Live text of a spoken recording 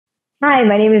Hi,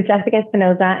 my name is Jessica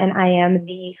Espinoza, and I am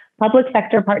the Public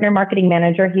Sector Partner Marketing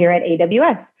Manager here at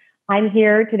AWS. I'm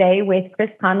here today with Chris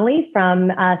Connolly from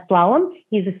Slalom.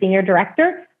 He's a Senior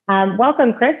Director.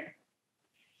 Welcome, Chris.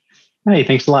 Hey,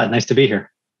 thanks a lot. Nice to be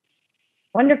here.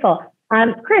 Wonderful.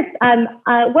 Chris,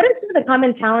 what are some of the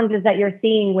common challenges that you're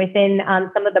seeing within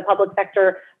some of the public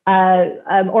sector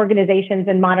organizations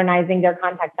in modernizing their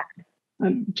contact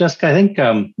center? Jessica, I think it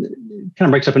kind of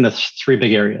breaks up into three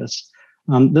big areas.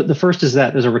 The first is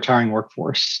that there's a retiring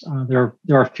workforce. There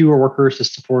are fewer workers to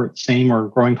support same or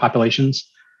growing populations.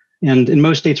 And in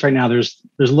most states right now, there's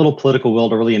little political will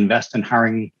to really invest in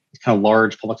hiring kind of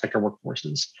large public sector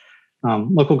workforces.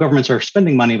 Local governments are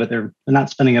spending money, but they're not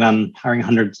spending it on hiring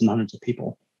hundreds and hundreds of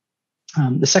people.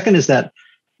 The second is that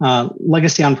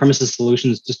legacy on-premises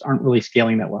solutions just aren't really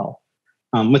scaling that well.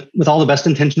 With all the best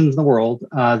intentions in the world,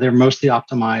 they're mostly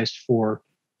optimized for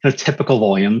kind of typical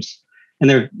volumes. And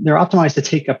they're optimized to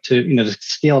take up to, to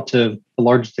scale up to the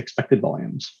largest expected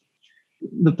volumes.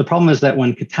 The problem is that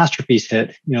when catastrophes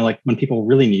hit, like when people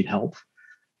really need help,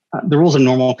 the rules of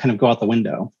normal kind of go out the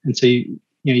window. And so you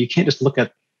can't just look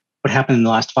at what happened in the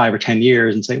last 5 or 10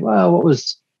 years and say, well, what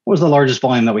was the largest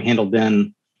volume that we handled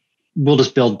then? We'll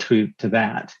just build to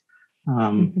that.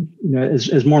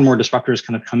 As more and more disruptors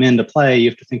kind of come into play, you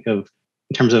have to think of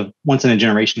in terms of once in a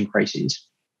generation crises,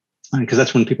 because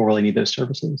that's when people really need those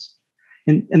services.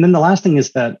 And then the last thing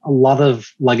is that a lot of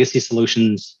legacy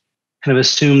solutions kind of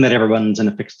assume that everyone's in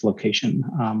a fixed location.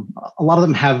 A lot of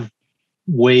them have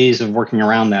ways of working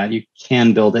around that. You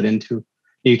can build a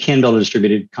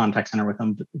distributed contact center with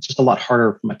them, but it's just a lot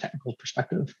harder from a technical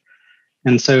perspective.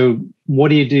 And so what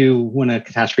do you do when a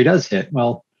catastrophe does hit?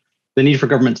 Well, the need for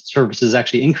government services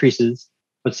actually increases,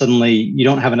 but suddenly you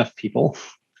don't have enough people.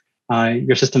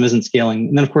 Your system isn't scaling.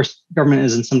 And then, of course, government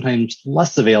isn't sometimes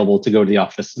less available to go to the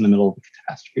office in the middle of a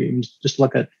catastrophe. Just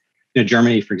look at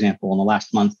Germany, for example, in the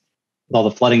last month, with all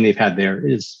the flooding they've had there,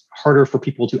 it is harder for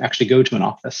people to actually go to an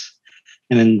office.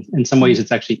 And in some ways,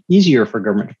 it's actually easier for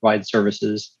government to provide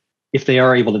services if they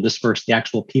are able to disperse the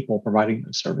actual people providing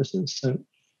those services. So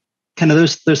kind of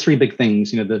those three big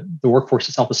things, the workforce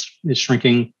itself is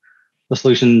shrinking, the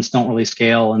solutions don't really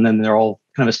scale, and then they're all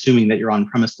kind of assuming that you're on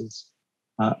premises.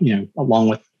 Along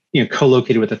with,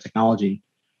 co-located with the technology.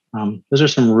 Those are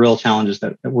some real challenges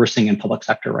that we're seeing in public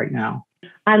sector right now.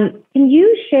 Can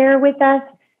you share with us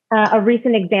a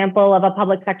recent example of a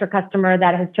public sector customer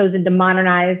that has chosen to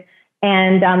modernize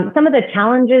and some of the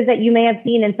challenges that you may have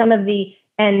seen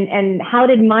and how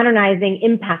did modernizing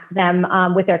impact them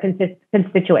with their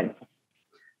constituents?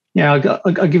 Yeah,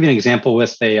 I'll give you an example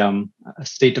with a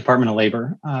State Department of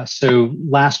Labor. So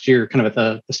last year, kind of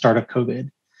at the start of COVID,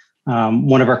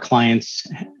 one of our clients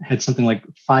had something like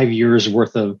 5 years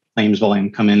worth of claims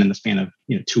volume come in the span of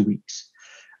 2 weeks.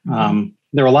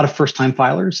 There were a lot of first-time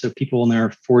filers, so people in their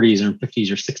 40s or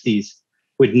 50s or 60s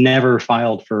who had never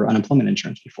filed for unemployment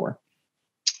insurance before.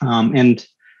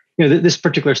 This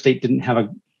particular state didn't have a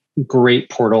great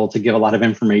portal to give a lot of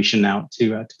information out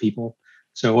to people.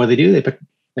 So what do? They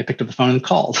picked up the phone and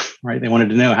called. Right? They wanted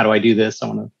to know, how do I do this?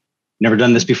 Never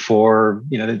done this before.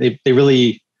 They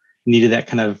really needed that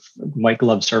kind of white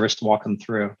glove service to walk them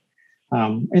through.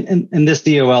 And this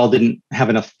DOL didn't have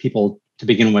enough people to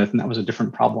begin with, and that was a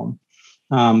different problem.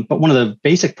 But one of the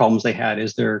basic problems they had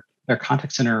is their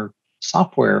contact center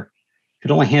software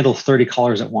could only handle 30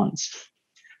 callers at once.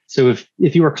 So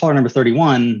if you were caller number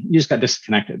 31, you just got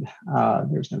disconnected.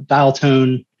 There's no dial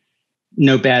tone,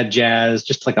 no bad jazz,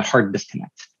 just like a hard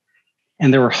disconnect.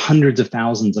 And there were hundreds of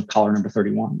thousands of caller number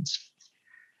 31s.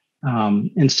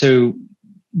 And so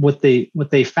what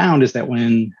they found is that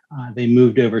when they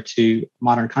moved over to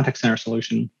modern contact center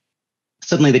solution,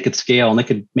 suddenly they could scale and they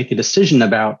could make a decision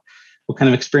about what kind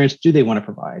of experience do they want to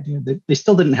provide. They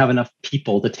still didn't have enough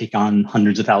people to take on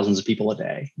hundreds of thousands of people a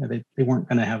day. They weren't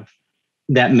going to have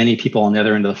that many people on the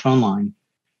other end of the phone line,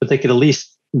 but they could at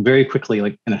least very quickly,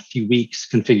 like in a few weeks,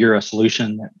 configure a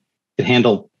solution that could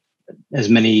handle as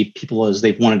many people as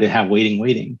they've wanted to have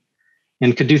waiting.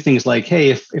 And could do things like,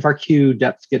 hey, if our queue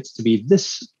depth gets to be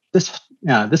this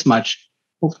much,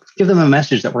 we'll give them a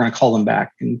message that we're going to call them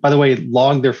back. And by the way,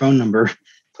 log their phone number,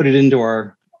 put it into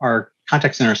our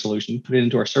contact center solution, put it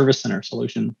into our service center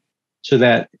solution, so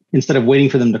that instead of waiting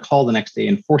for them to call the next day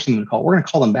and forcing them to call, we're going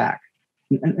to call them back.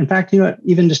 In fact,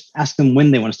 even just ask them when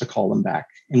they want us to call them back,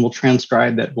 and we'll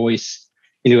transcribe that voice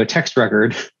into a text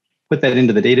record, put that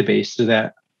into the database, so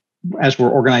that as we're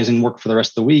organizing work for the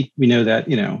rest of the week, we know that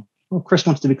Chris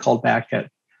wants to be called back at,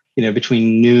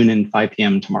 between noon and 5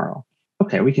 p.m. tomorrow.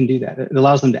 Okay, we can do that. It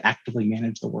allows them to actively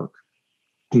manage the work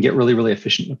and get really, really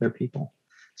efficient with their people.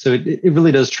 So it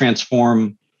really does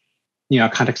transform a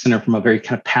contact center from a very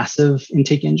kind of passive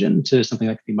intake engine to something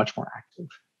that can be much more active.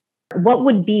 What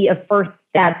would be a first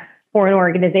step for an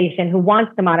organization who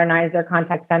wants to modernize their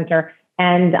contact center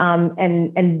and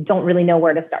don't really know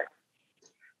where to start?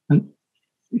 And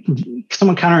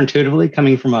somewhat counterintuitively,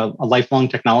 coming from a lifelong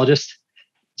technologist,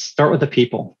 start with the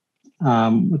people.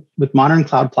 With modern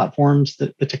cloud platforms,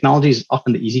 the technology is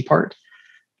often the easy part.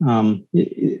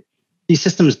 These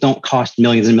systems don't cost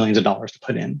millions and millions of dollars to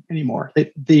put in anymore.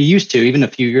 They used to, even a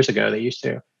few years ago, they used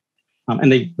to. And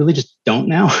they really just don't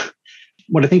now.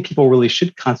 What I think people really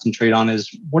should concentrate on is,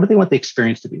 what do they want the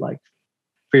experience to be like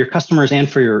for your customers and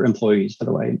for your employees, by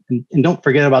the way? And don't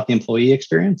forget about the employee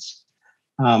experience.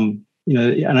 I don't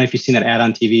know if you've seen that ad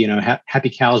on TV, happy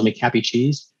cows make happy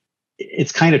cheese.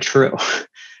 It's kind of true.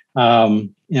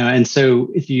 And so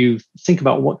if you think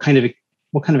about what kind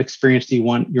of experience do you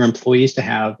want your employees to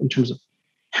have in terms of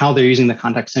how they're using the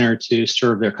contact center to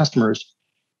serve their customers,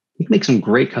 you can make some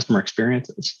great customer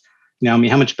experiences. How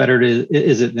much better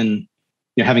is it than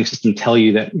having a system tell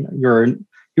you that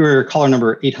you're caller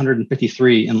number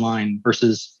 853 in line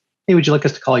versus, hey, would you like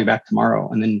us to call you back tomorrow?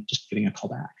 And then just getting a call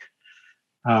back.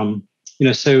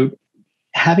 So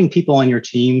having people on your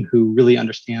team who really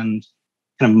understand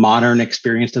kind of modern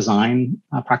experience design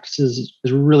practices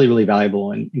is really, really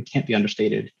valuable and can't be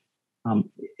understated.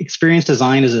 Experience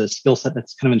design is a skill set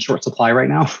that's kind of in short supply right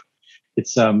now.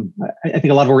 It's I think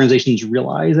a lot of organizations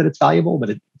realize that it's valuable, but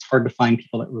it's hard to find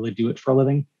people that really do it for a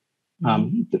living.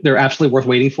 They're absolutely worth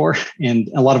waiting for, and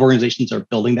a lot of organizations are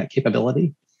building that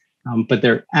capability. But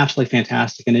they're absolutely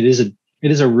fantastic, and it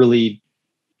is a really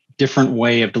different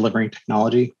way of delivering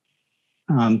technology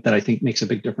that I think makes a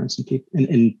big difference in people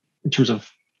in terms of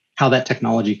how that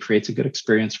technology creates a good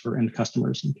experience for end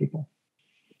customers and people.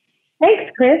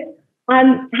 Thanks, Chris.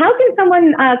 How can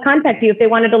someone contact you if they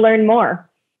wanted to learn more?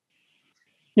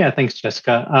 Yeah, thanks,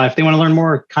 Jessica. If they want to learn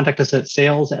more, contact us at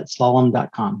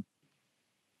sales@slalom.com.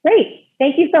 Great.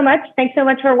 Thank you so much. Thanks so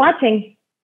much for watching.